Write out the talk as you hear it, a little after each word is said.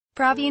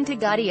Pravin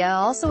Togadia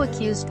also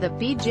accused the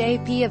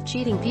BJP of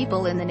cheating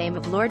people in the name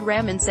of Lord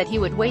Ram and said he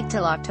would wait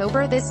till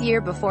October this year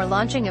before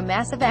launching a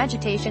massive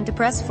agitation to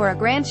press for a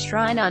grand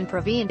shrine on.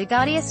 Pravin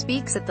Togadia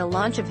speaks at the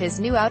launch of his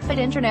new outfit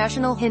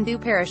International Hindu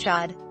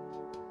Parishad.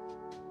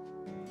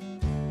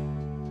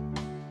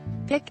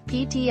 Pic.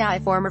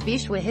 PTI. Former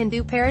Vishwa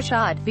Hindu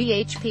Parishad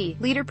 (VHP)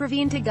 leader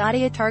Pravin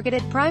Togadia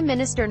targeted Prime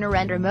Minister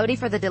Narendra Modi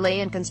for the delay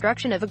in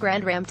construction of a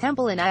grand Ram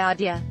temple in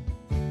Ayodhya.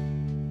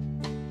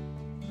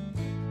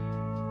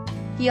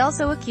 He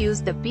also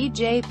accused the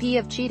BJP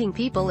of cheating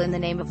people in the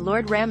name of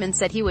Lord Ram and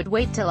said he would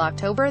wait till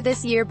October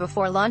this year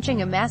before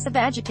launching a massive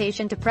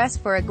agitation to press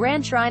for a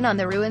grand shrine on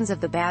the ruins of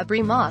the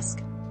Babri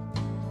Mosque.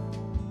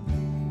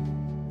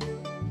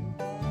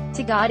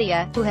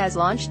 Togadia, who has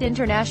launched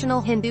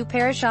International Hindu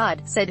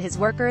Parishad, said his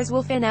workers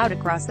will fan out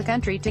across the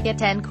country to get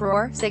 10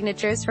 crore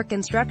signatures for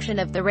construction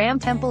of the Ram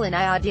temple in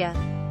Ayodhya.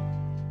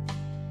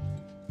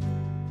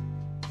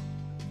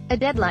 A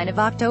deadline of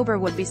October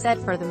would be set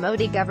for the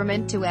Modi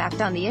government to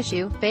act on the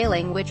issue,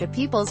 failing which a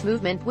people's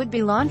movement would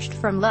be launched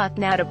from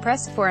Lucknow to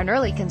press for an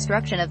early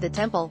construction of the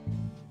temple.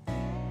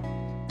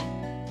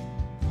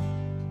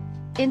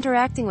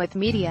 Interacting with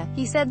media,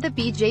 he said the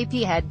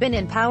BJP had been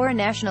in power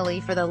nationally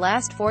for the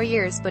last 4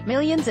 years, but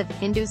millions of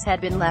Hindus had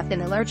been left in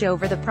the lurch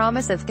over the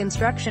promise of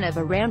construction of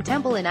a Ram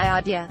temple in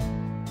Ayodhya.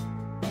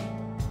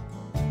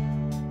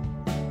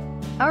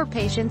 Our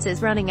patience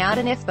is running out,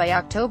 and if by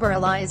October a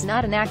law is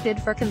not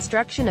enacted for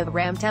construction of a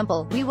Ram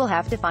temple, we will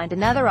have to find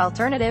another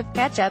alternative.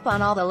 Catch up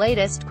on all the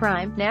latest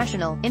crime,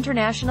 national,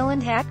 international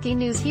and hacking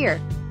news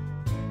here.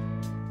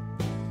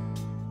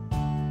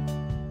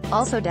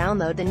 Also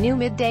download the new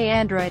Midday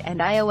Android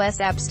and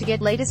iOS apps to get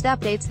latest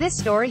updates. This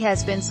story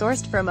has been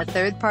sourced from a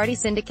third-party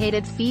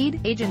syndicated feed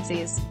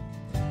agencies.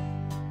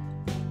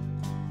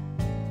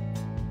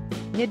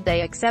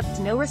 Midday accepts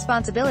no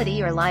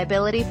responsibility or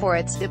liability for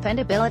its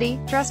dependability,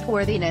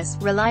 trustworthiness,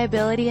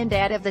 reliability and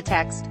date of the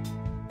text.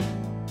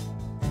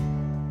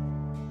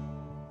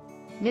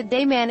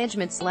 Midday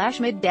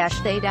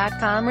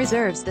Management/mid-day.com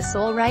reserves the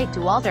sole right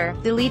to alter,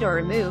 delete or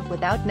remove,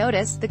 without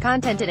notice, the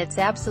content at its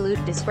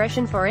absolute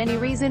discretion for any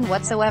reason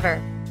whatsoever.